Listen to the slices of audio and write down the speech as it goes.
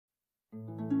For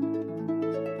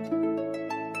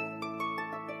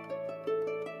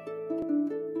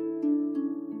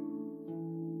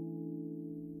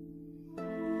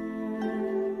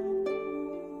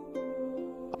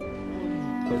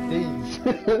days.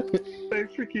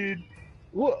 Like freaking.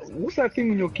 What's that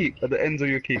thing on your kick? At the ends of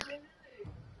your kick?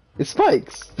 It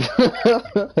spikes.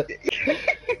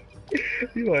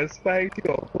 You are spiked,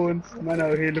 you are horns, man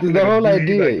out here looking The like a whole bully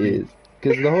idea like you. is,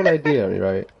 because the whole idea,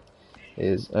 right,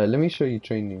 is let me show you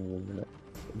training in a minute.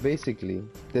 Basically,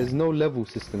 there's no level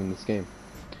system in this game.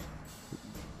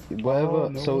 Whatever,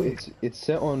 no so way. it's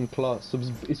set on class. So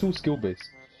it's all skill based,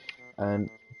 and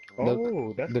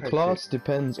That's the quite class sick.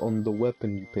 depends on the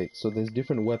weapon you pick. So there's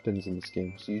different weapons in this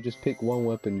game. So you just pick one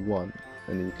weapon you want,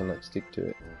 and then you can like stick to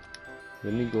it.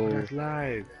 Let me go. That's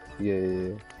live.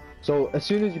 Yeah. So as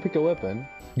soon as you pick a weapon,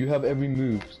 you have every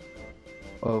move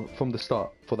from the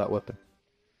start for that weapon.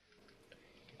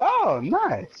 Oh,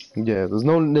 nice. Yeah, there's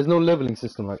no leveling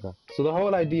system like that. So the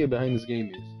whole idea behind this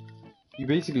game is you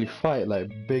basically fight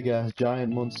like big ass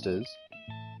giant monsters,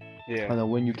 Yeah. and then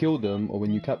when you kill them or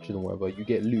when you capture them, whatever, you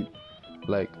get loot,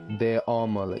 like their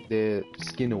armor, like their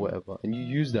skin or whatever, and you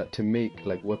use that to make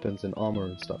like weapons and armor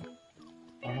and stuff.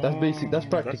 That's basic. That's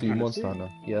practically kinda Monster sick. Hunter.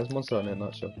 Yeah, that's Monster Hunter in a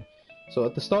nutshell. So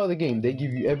at the start of the game, they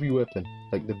give you every weapon,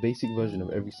 like the basic version of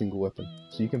every single weapon.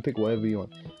 So you can pick whatever you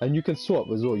want, and you can swap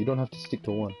as well. You don't have to stick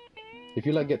to one. If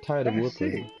you like get tired of a That's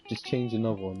weapon, sick. just change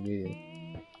another one. Yeah.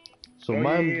 So Oh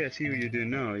mine. yeah, I see what you're doing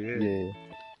now. Yeah. Yeah.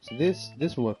 So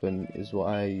this weapon is what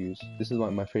I use. This is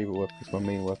like my favorite weapon. It's my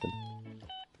main weapon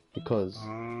because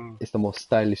it's the most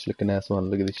stylish looking ass one.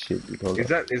 Look at this shit, dude. Hold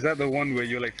up. Is that the one where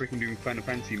you're like freaking doing Final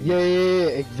Fantasy? Yeah,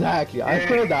 exactly. I Yeah.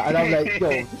 saw that and I'm like, yo,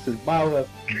 this is my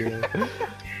weapon, dude.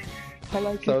 I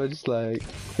like So I was just like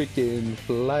freaking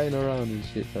flying around and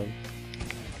shit, man.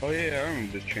 Oh yeah, I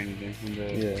remember this training thing from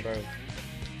the Yeah. trial.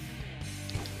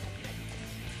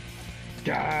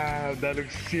 God, that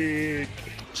looks sick.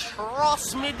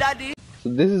 Trust me, daddy. So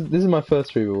this is my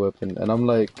first favorite weapon, and I'm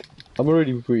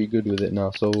already pretty good with it now.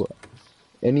 So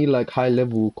any like high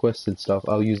level quests and stuff,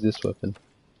 I'll use this weapon.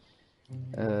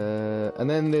 And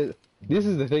then this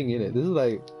is the thing, innit? This is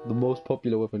like the most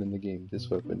popular weapon in the game. This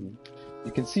weapon,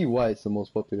 you can see why it's the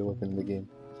most popular weapon in the game.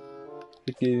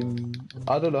 Freaking,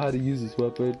 I don't know how to use this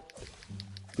weapon.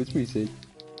 It's pretty sick.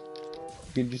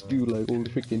 You can just do like all the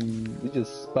freaking, you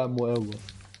just spam whatever.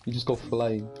 You just go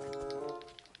flying.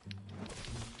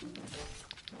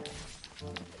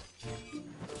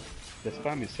 The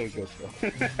spam is so good, bro.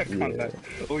 I can't Yeah. lie.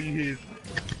 All you hear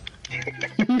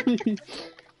is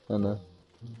I know.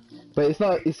 But it's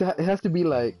not. It has to be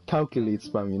like calculated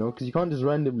spam, you know, because you can't just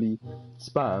randomly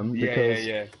spam because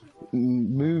yeah.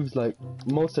 moves like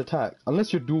most attacks,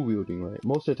 unless you're dual wielding, right?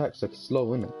 Most attacks are slow,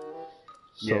 innit?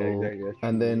 So Yeah, exactly, that's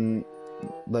and true. then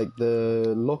like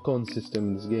the lock-on system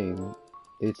in this game,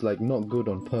 it's like not good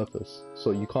on purpose.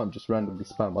 So you can't just randomly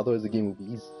spam, otherwise the game will be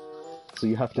easy. So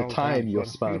you have to Oh, time damn, your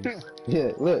son. spams.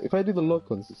 Yeah, look, if I do the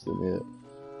lock-on system, yeah,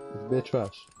 it's bare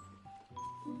trash.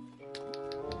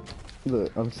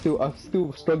 Look, I'm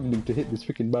still struggling to hit this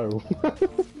freaking barrel.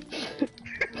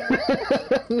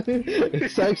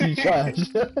 It's actually trash.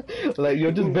 Like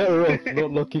you're just better off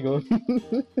not locking on.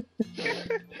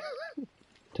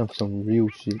 Time for some real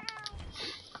shit.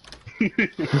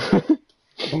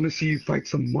 I wanna see you fight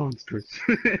some monsters.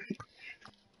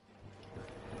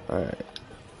 Alright.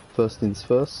 First things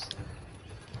first.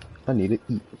 I need to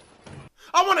eat.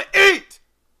 I want to eat.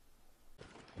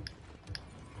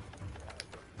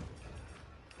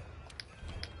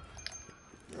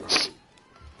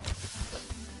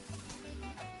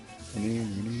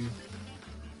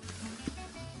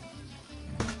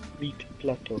 Meat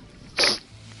plateau.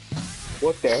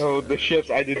 What the hell? The chefs,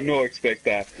 I did not expect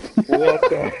that. What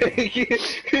the heck?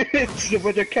 It's a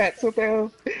bunch of cats, what the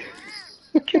hell?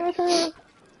 Cat.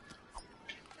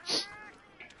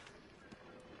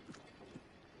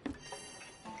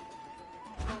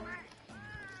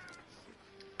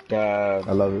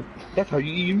 I love it. That's how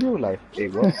you eat in real life. Hey,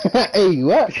 what? Hey,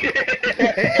 what?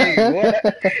 Hey,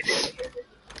 what?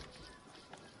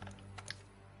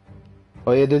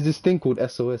 Oh yeah, there's this thing called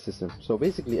SOS system. So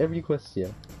basically every quest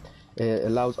here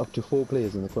allows up to 4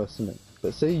 players in the quest, isn't it?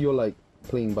 But say you're like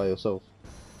playing by yourself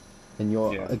and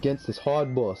you're Yeah. against this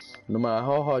hard boss, no matter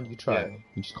how hard you try, Yeah.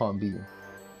 you just can't beat him.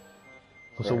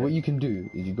 So Right. what you can do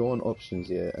is you go on options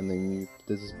here and then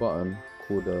there's this button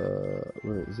called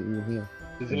where is it even here?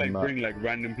 Does it like bring like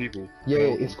random people? Yeah,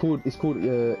 Oh. it's called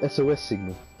SOS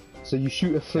signal. So you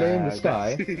shoot a flare in the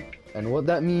sky, and what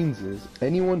that means is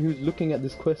anyone who's looking at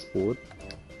this quest board,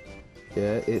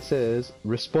 yeah, it says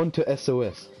respond to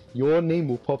SOS. Your name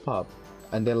will pop up,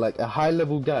 and then like a high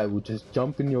level guy will just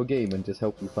jump in your game and just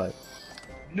help you fight.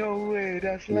 No way,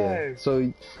 that's Yeah. live.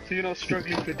 So you're not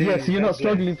struggling for days. yeah, so you're not that's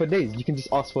struggling for days. You can just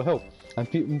ask for help, and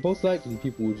most likely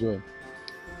people will join.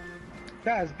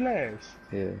 That's blessed.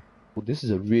 Yeah. Well, this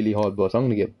is a really hard boss. I'm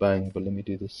gonna get banged, but let me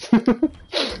do this.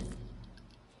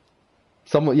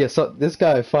 So this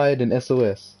guy fired an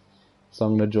SOS, so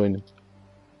I'm gonna join him.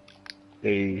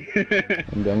 Hey.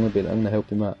 I'm gonna help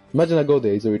him out. Imagine I go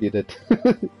there, he's already dead.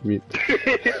 Rip.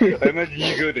 I imagine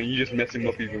you go there and you just mess him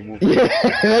up even more. Yeah,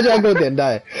 imagine I go there and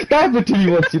die. That happened to me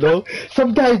once, you know.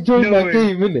 Some guy joined No my way.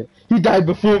 game, innit? He died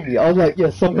before me. I was like,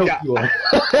 yes, some help Yeah. you are.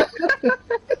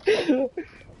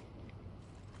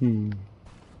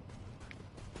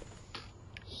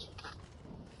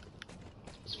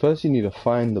 First you need to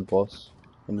find the boss.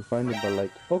 And you find it by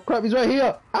like, oh crap, he's right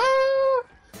here! Ah!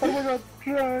 Oh my god,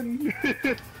 run!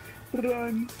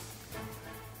 Run!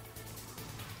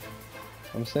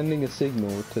 I'm sending a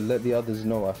signal to let the others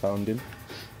know I found him.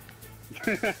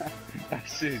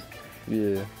 That's sick.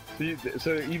 Yeah.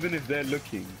 So even if they're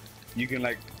looking, you can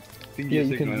like ping Yeah,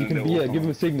 your you signal can and they'll walk give him on.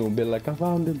 a signal and be like, I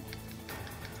found him.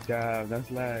 Damn,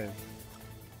 that's live.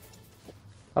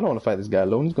 I don't want to fight this guy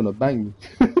alone, he's gonna bang me.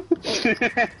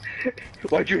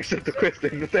 Why'd you accept the quest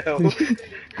then? What the hell?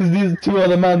 Because these two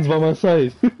other mans by my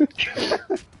side.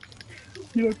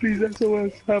 You know, please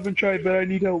SOS. I haven't tried, but I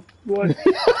need help. What?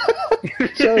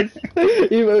 Just,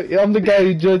 I'm the guy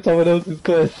who joined someone else's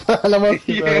quest. And I'm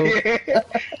asking for help.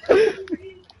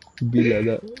 Be like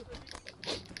that.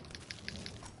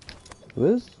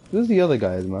 Where's the other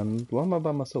guys, man? Why am I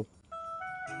by myself?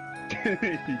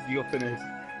 You got finished.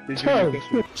 Charles.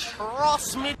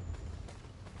 Trust me.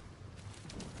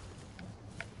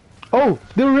 Oh,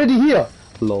 They're already here!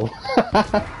 Lol.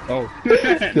 oh.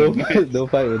 They'll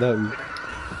fight without me.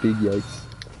 Big yikes.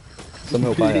 Some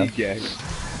help I have. Yeah.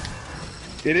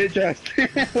 It is just.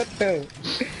 What the hell?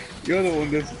 You're the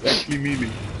one that's actually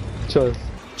memeing. Charles.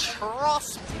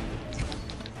 Trust me.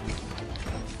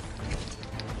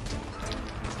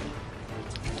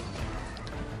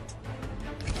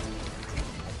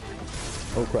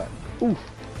 Oh crap. Oof.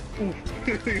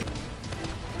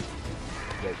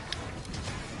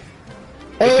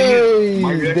 Hey!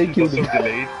 My They reactions killed are him. so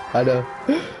delayed. I know.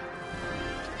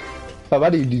 Fam, I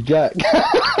didn't do jack.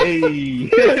 Hey!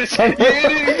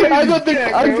 I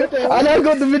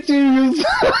got the materials.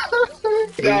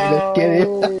 Let's get it.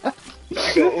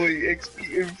 You got all the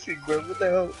XP everything, bro. What the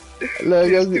hell? Look,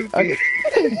 You're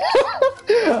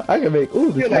I can make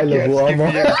all this high level yes, give me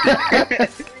armor.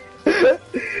 everything.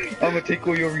 I'm gonna take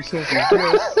all your resources.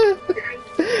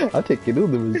 Yes. I'm taking all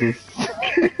the resources.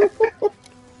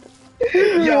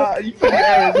 Yeah, you put the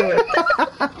arrows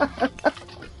on.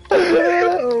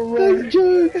 Oh my. That's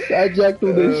jokes. I jacked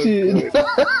all the shit.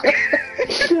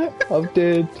 I'm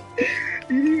dead.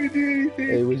 You didn't even do anything.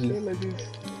 Hey, what's this? Like this.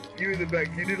 You in the back,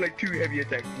 you did like 2 heavy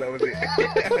attacks, that was it.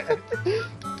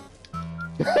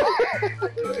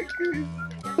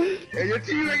 And your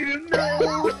teammate didn't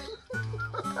know!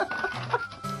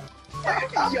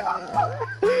 Yeah!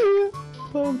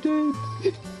 I'm dead.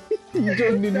 You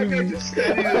joined in That with guy me. just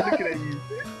standing there looking at you.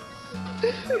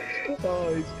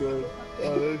 Oh, he's good.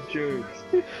 Oh, those jokes.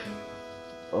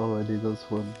 Oh, I did, that was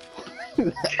fun.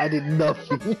 I did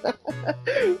nothing.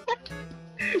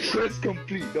 Quest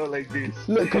complete, not like this.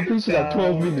 Look, completion at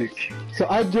 12 minutes. So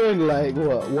I joined like,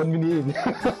 what, 1 minute in?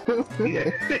 Yeah.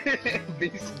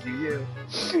 Basically, yeah.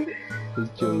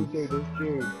 That's jokes. Okay, that's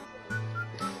jokes.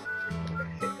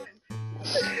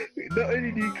 Not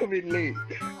only do you come in late,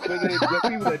 but then the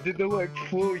people that did the work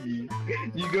for you,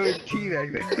 you go and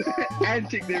teabag them and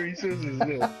take their resources as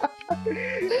well.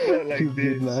 Not like Too this.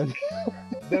 good, man.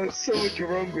 There's so much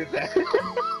wrong with that.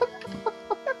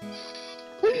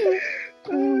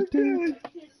 Oh, dude.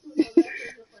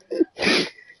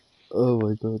 Oh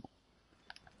my god.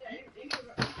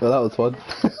 Well, that was fun.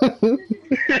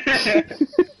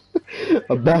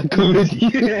 I'm back already.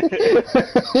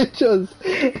 Just,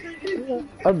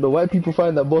 I don't know why people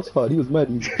find that boss hard. He was mad.